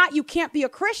pressures are not you can't be a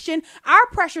Christian. Our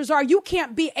pressures are you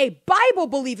can't be a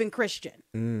Bible-believing Christian.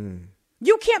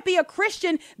 You can't be a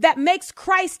Christian that makes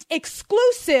Christ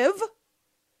exclusive,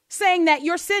 saying that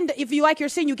your sin, if you like your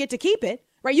sin, you get to keep it,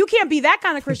 right? You can't be that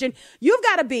kind of Christian. You've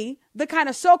got to be the kind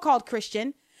of so-called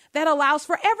Christian that allows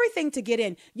for everything to get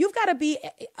in. You've got to be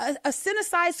a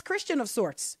cynicized Christian of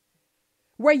sorts,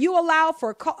 where you allow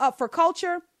for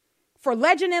culture, for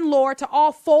legend and lore to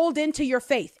all fold into your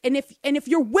faith. And if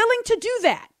you're willing to do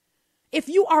that, if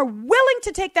you are willing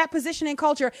to take that position in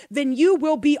culture, then you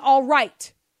will be all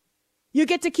right. You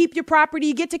get to keep your property,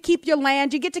 you get to keep your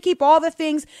land, you get to keep all the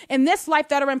things in this life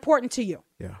that are important to you.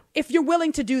 Yeah. If you're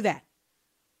willing to do that.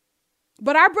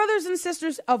 But our brothers and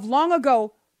sisters of long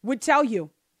ago would tell you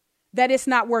that it's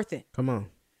not worth it. Come on.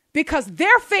 Because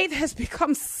their faith has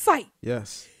become sight.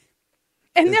 Yes.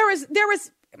 And there is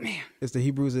man. It's the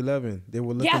Hebrews 11. They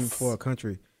were looking for a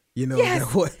country,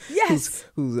 Yes.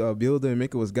 whose builder and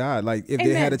maker was God. Like if Amen.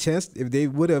 they had a chance, if they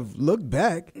would have looked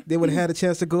back, they would have had a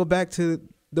chance to go back to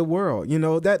the world.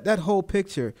 That whole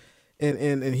picture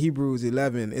in Hebrews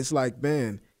 11. It's like,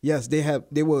 man, yes,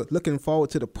 they were looking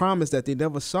forward to the promise that they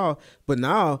never saw, but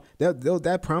now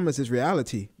that promise is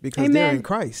reality because Amen. they're in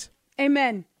Christ.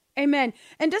 Amen. Amen.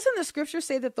 And doesn't the scripture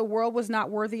say that the world was not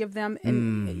worthy of them?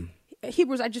 In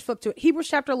Hebrews, I just flipped to it. Hebrews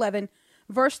chapter 11,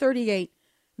 verse 38,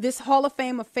 this hall of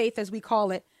fame of faith, as we call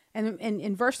it. And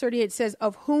in verse 38, it says,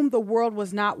 of whom the world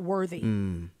was not worthy.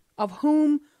 Of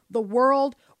whom the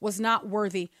world was not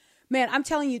worthy. Man, I'm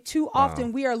telling you, too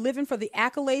often we are living for the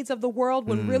accolades of the world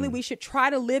when really we should try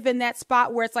to live in that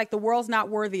spot where it's like the world's not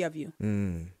worthy of you.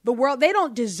 The world, they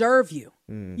don't deserve you.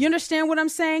 You understand what I'm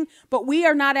saying? But we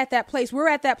are not at that place. We're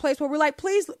at that place where we're like,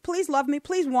 please love me.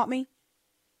 Please want me.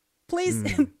 Please,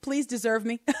 please deserve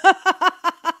me.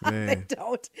 They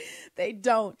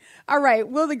don't. All right.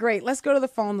 Will the Great. Let's go to the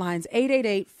phone lines.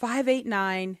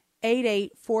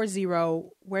 888-589-8840.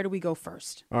 Where do we go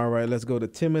first? All right. Let's go to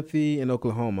Timothy in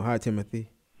Oklahoma. Hi, Timothy.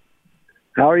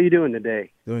 How are you doing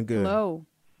today? Doing good. Hello.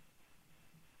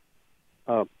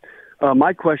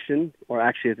 My question, or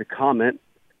actually it's a comment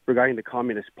regarding the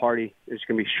Communist Party, is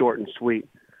going to be short and sweet.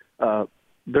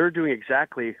 They're doing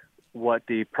exactly what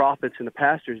the prophets and the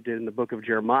pastors did in the book of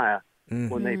Jeremiah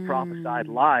when they prophesied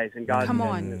lies, and God said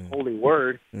in his holy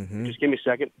word, just give me a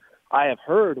second, I have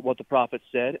heard what the prophets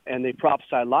said, and they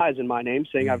prophesied lies in my name,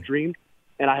 saying I've dreamed,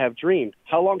 and I have dreamed.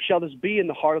 How long shall this be in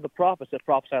the heart of the prophets that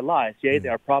prophesy lies? Yea, they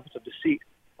are prophets of deceit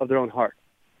of their own heart.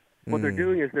 What they're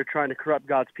doing is they're trying to corrupt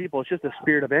God's people. It's just the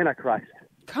spirit of Antichrist.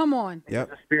 Come on. Yep.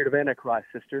 It's the spirit of Antichrist,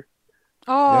 sister.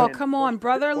 Oh, And come on,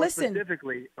 brother. more Listen.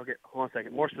 Specifically, okay, hold on a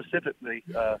second. More specifically,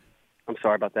 I'm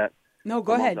sorry about that. No,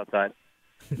 go My mom's ahead. outside.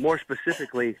 More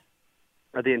specifically,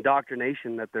 the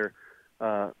indoctrination that they're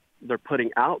putting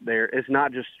out there is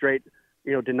not just straight,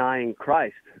 denying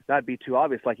Christ. That'd be too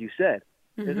obvious, like you said.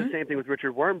 It's the same thing with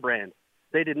Richard Wurmbrand.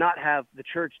 they did not have the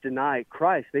church deny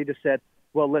Christ. They just said,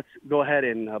 well, let's go ahead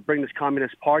and bring this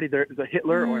communist party, the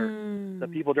Hitler or the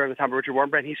people during the time of Richard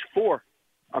Wurmbrand. He's for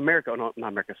America. No, not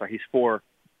America, sorry. He's for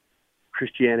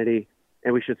Christianity,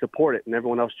 and we should support it. And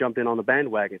everyone else jumped in on the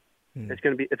bandwagon.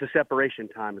 It's a separation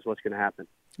time is what's going to happen.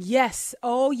 Yes.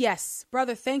 Oh, yes.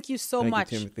 Brother, thank you so much.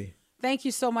 Thank you, Timothy. Thank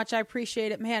you so much. I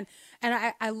appreciate it, man.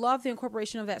 And I love the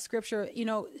incorporation of that scripture. You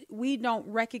know, we don't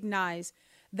recognize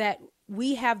that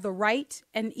we have the right,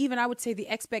 and even I would say the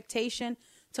expectation,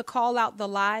 to call out the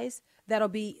lies that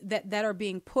are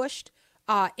being pushed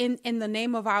in the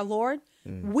name of our Lord.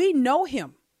 We know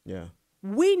him. Yeah.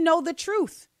 We know the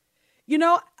truth. You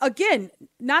know, again,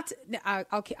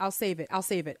 okay, I'll save it.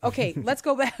 Okay, let's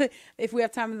go back. If we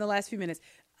have time in the last few minutes,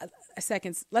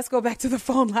 seconds, let's go back to the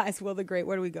phone lines. Will the Great,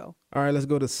 where do we go? All right, let's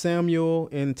go to Samuel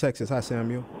in Texas. Hi,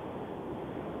 Samuel.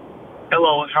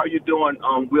 Hello, how you doing,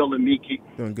 Will and Miki?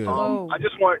 Doing good. I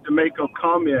just wanted to make a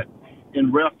comment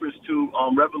in reference to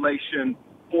Revelation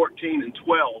 14 and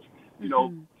 12. You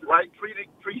know, right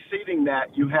preceding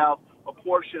that, you have a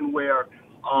portion where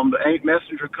the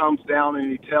messenger comes down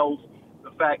and he tells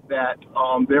the fact that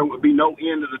there would be no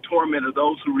end to the torment of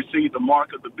those who receive the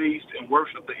mark of the beast and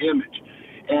worship the image.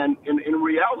 And in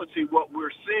reality, what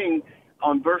we're seeing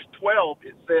on verse 12,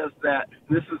 it says that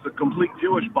this is a complete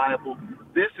Jewish Bible.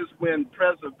 This is when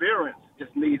perseverance is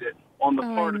needed on the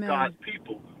part of God's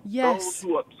people. Yes. Those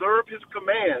who observe his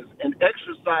commands and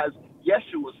exercise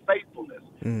Yeshua's faithfulness.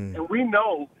 And we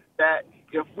know that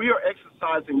if we are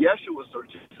exercising Yeshua's or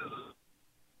Jesus'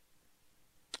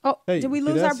 did we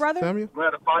lose our brother? Samuel?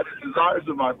 gratify the desires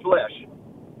of our flesh.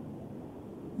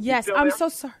 Yes, still I'm there? so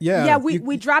sorry. Yeah,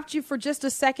 we dropped you for just a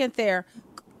second there.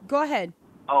 Go ahead.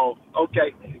 Oh,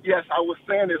 okay. Yes, I was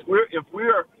saying if we're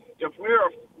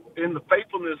in the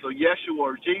faithfulness of Yeshua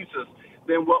or Jesus,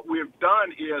 then what we've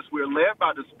done is we're led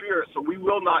by the Spirit, so we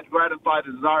will not gratify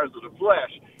the desires of the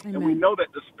flesh. Amen. And we know that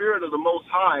the Spirit of the Most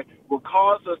High will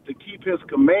cause us to keep his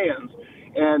commands.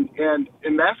 And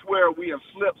that's where we have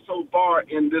slipped so far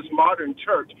in this modern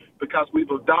church, because we've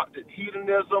adopted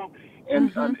hedonism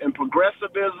and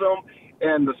progressivism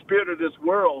and the spirit of this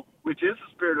world, which is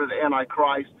the spirit of the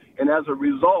Antichrist. And as a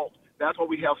result, that's why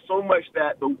we have so much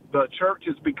that the church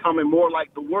is becoming more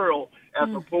like the world as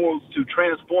opposed to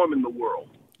transforming the world.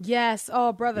 Yes.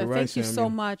 Oh, brother, You're thank right, you so Samuel.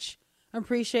 much.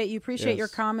 Appreciate you. Appreciate your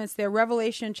Yes. comments there.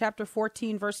 Revelation chapter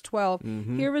 14, verse 12.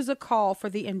 Here is a call for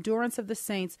the endurance of the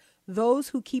saints, those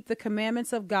who keep the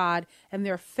commandments of God and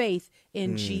their faith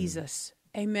in Jesus.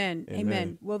 Amen.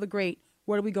 Amen. Will the Great,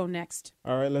 where do we go next?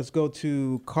 All right, let's go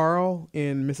to Carl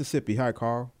in Mississippi. Hi,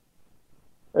 Carl.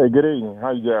 Hey, good evening.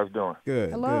 How you guys doing?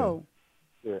 Good. Hello.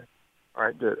 Good. All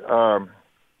right, good.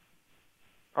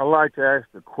 I'd like to ask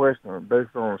the question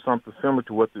based on something similar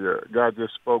to what the guy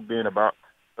just spoke then about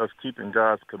us keeping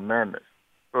God's commandments.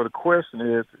 So the question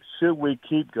is, should we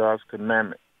keep God's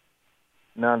commandments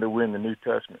now that we're in the New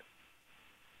Testament?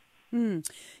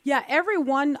 Yeah, every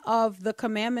one of the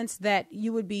commandments that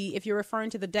you would be, if you're referring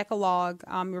to the Decalogue,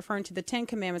 referring to the 10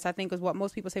 Commandments, I think is what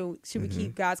most people say, should we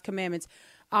keep God's commandments?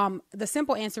 The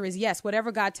simple answer is yes.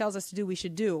 Whatever God tells us to do, we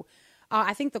should do.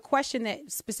 I think the question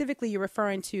that specifically you're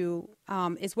referring to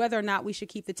is whether or not we should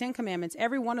keep the 10 Commandments.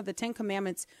 Every one of the 10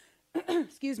 Commandments,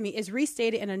 excuse me, is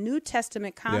restated in a New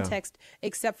Testament context,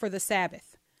 except for the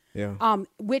Sabbath,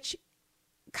 which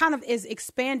kind of is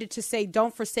expanded to say,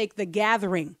 don't forsake the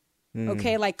gathering.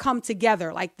 Okay, like come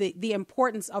together, like the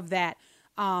importance of that.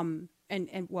 And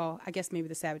well, I guess maybe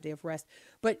the Sabbath day of rest,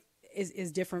 but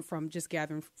is different from just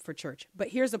gathering for church. But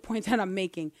here's the point that I'm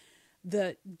making.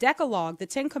 The Decalogue, the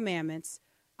 10 Commandments,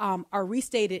 are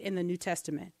restated in the New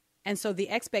Testament. And so the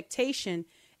expectation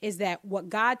is that what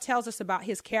God tells us about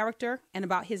his character and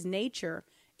about his nature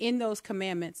in those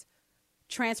commandments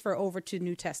transfer over to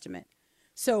New Testament.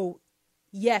 So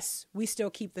yes, we still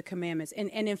keep the commandments. And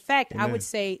in fact, I would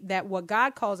say that what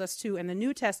God calls us to in the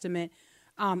New Testament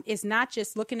is not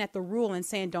just looking at the rule and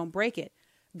saying don't break it.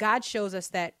 God shows us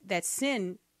that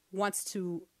sin wants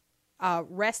to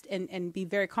rest and be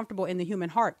very comfortable in the human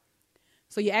heart.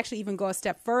 So you actually even go a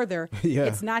step further.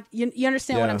 It's not, you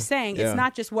understand what I'm saying? It's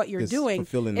not just what you're doing.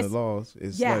 Fulfilling the laws.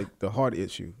 It's like the heart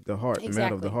issue, the heart, the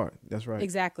matter of the heart. That's right.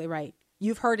 Exactly right.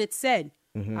 You've heard it said,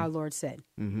 our Lord said,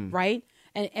 right?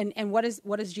 And what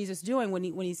is Jesus doing when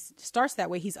he starts that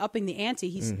way? He's upping the ante.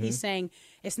 He's saying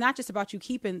it's not just about you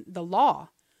keeping the law,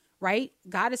 right?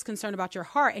 God is concerned about your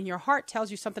heart, and your heart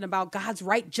tells you something about God's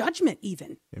right judgment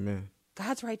even. Amen.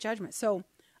 God's right judgment. So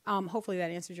hopefully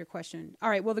that answers your question. All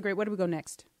right, Will the Great, where do we go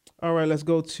next? All right, let's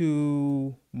go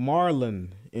to Marlon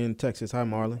in Texas. Hi,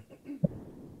 Marlon.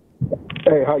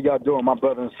 Hey, how y'all doing, my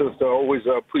brother and sister? Always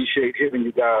appreciate hearing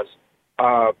you guys.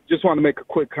 Just want to make a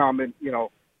quick comment. You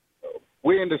know,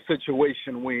 we're in the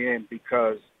situation we're in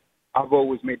because I've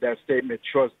always made that statement,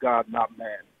 trust God, not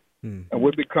man. And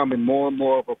we're becoming more and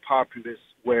more of a populace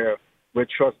where we're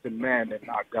trusting man and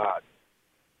not God.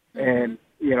 And,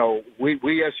 you know,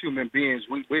 we as human beings,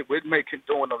 we're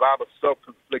doing a lot of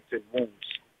self-inflicted wounds.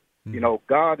 You know,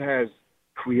 God has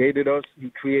created us. He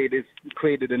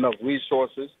created enough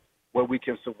resources where we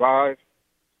can survive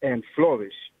and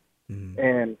flourish.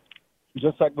 And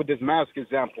just like with this mask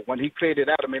example, when he created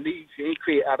Adam and Eve, he didn't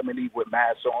create Adam and Eve with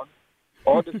masks on.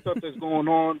 All the stuff that's going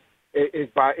on is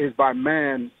by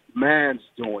man's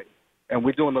doing. And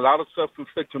we're doing a lot of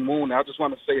self-inflicted wound. I just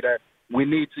want to say that we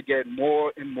need to get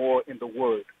more and more in the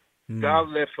Word. God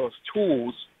left us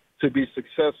tools to be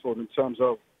successful in terms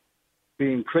of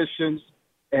being Christians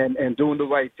and doing the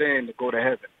right thing to go to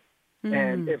heaven.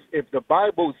 And if the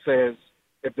Bible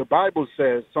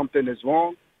says something is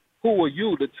wrong, who are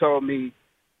you to tell me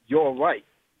you're right?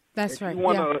 That's right. You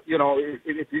wanna, you know,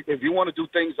 if you want to do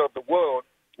things of the world,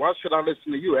 why should I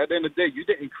listen to you? At the end of the day, you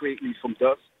didn't create me from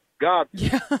dust. God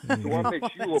did. So what makes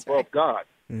you above God?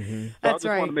 So I just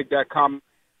want to make that comment.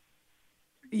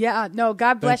 Yeah, no,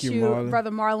 God bless Thank you, Marlon.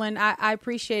 Brother Marlon. I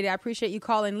appreciate it. I appreciate you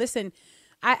calling. Listen,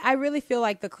 I really feel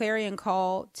like the clarion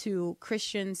call to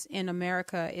Christians in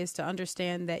America is to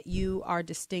understand that you are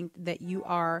distinct, that you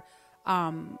are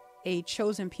a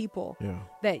chosen people,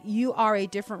 that you are a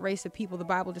different race of people. The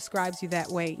Bible describes you that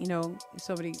way. You know,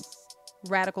 so many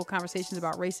radical conversations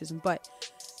about racism, but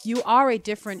you are a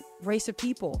different race of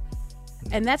people.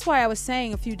 And that's why I was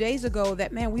saying a few days ago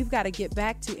that, man, we've got to get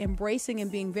back to embracing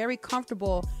and being very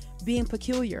comfortable being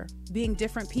peculiar, being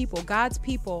different people, God's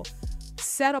people,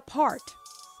 set apart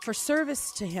for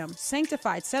service to him,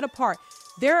 sanctified, set apart.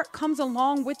 There comes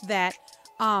along with that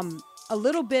a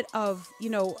little bit of,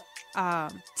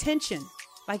 tension,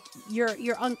 like you're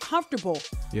uncomfortable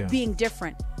being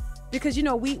different. Because,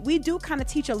 we do kind of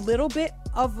teach a little bit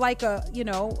of like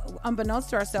unbeknownst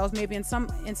to ourselves, maybe in some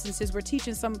instances, we're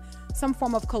teaching some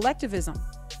form of collectivism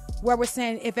where we're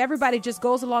saying if everybody just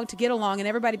goes along to get along and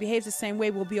everybody behaves the same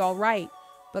way, we'll be all right.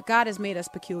 But God has made us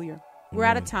peculiar. We're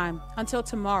out of time. Until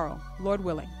tomorrow, Lord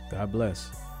willing. God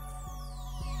bless.